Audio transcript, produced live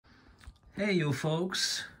Hey you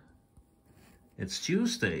folks, it's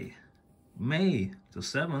Tuesday, May the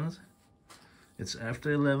 7th. It's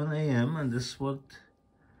after 11 a.m. and this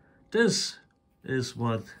is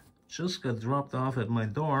what just got dropped off at my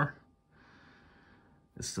door.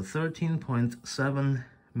 It's the 13.7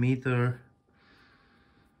 meter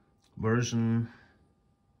version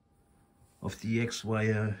of the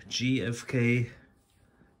X-Wire GFK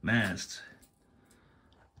Mast.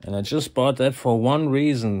 And I just bought that for one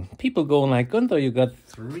reason. People go like, Gunther, you got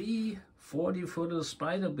 3 40-footer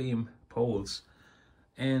spider beam poles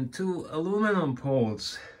and 2 aluminum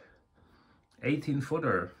poles,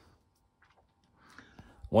 18-footer.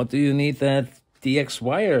 What do you need that DX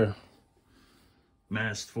wire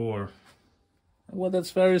mast for? Well, that's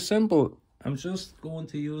very simple. I'm just going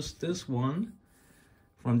to use this one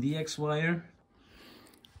from DX wire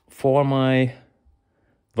for my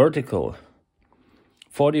vertical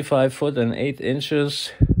 45 foot and 8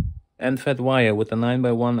 inches end fed wire with a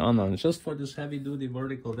 9x1 on just for this heavy duty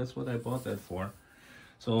vertical. That's what I bought that for.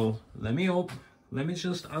 So let me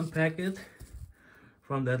just unpack it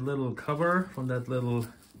from that little cover, from that little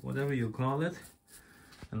whatever you call it,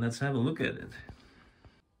 and let's have a look at it.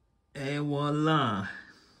 Et voila.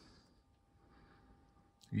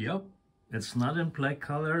 Yep, it's not in black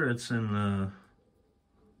color, it's in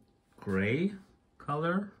gray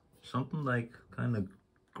color, something like kind of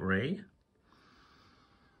gray.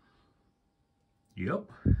 Yep,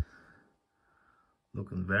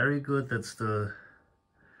 looking very good. That's the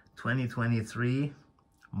 2023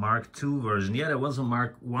 Mark II version. Yeah, there was a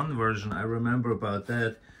Mark I version, I remember about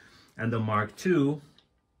that. And the Mark II,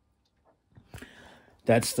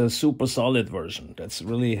 that's the super solid version. That's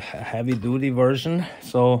really a heavy duty version.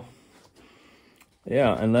 So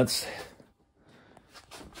yeah, and let's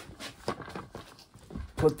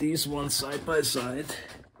put these ones side by side.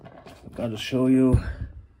 I've got to show you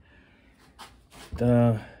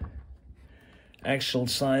the actual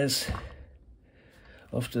size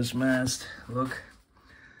of this mast. Look,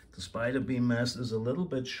 the spider beam mast is a little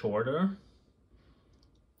bit shorter.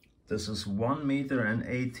 This is 1 meter and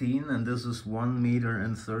 18, and this is 1 meter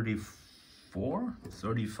and 34,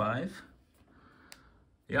 35.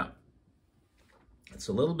 Yeah, it's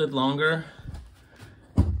a little bit longer.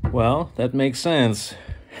 Well, that makes sense.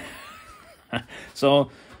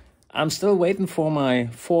 So I'm still waiting for my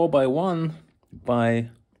 4x1 by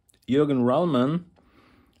Jürgen Rallmann,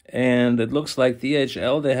 and it looks like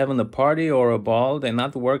DHL, they're having a party or a ball. They're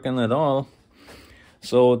not working at all.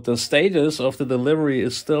 So the status of the delivery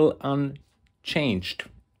is still unchanged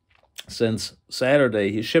since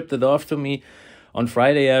Saturday. He shipped it off to me on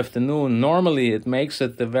Friday afternoon. Normally it makes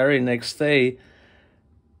it the very next day.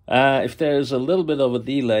 If there's a little bit of a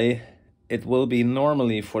delay, it will be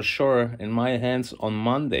normally for sure in my hands on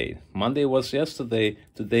Monday. Monday was yesterday,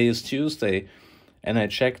 today is Tuesday. And I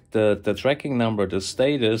checked the tracking number, the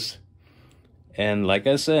status, and like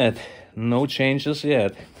I said, no changes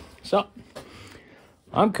yet. So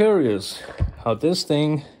I'm curious how this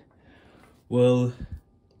thing will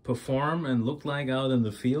perform and look like out in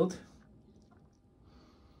the field.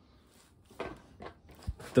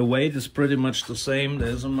 The weight is pretty much the same. There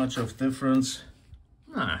isn't much of difference.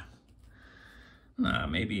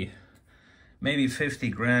 Maybe 50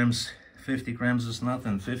 grams. 50 grams is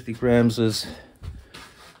nothing. 50 grams is,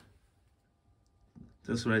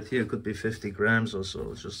 this right here could be 50 grams or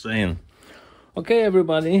so, just saying. Okay,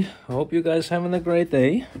 everybody, I hope you guys having a great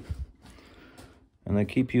day. And I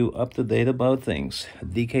keep you up to date about things.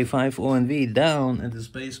 DK5ONV down at this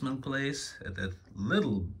basement place, at that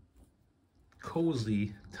little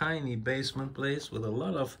cozy, tiny basement place with a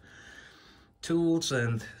lot of tools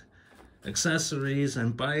and accessories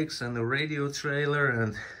and bikes and a radio trailer,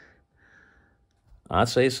 and I'd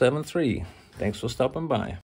say 7-3. Thanks for stopping by.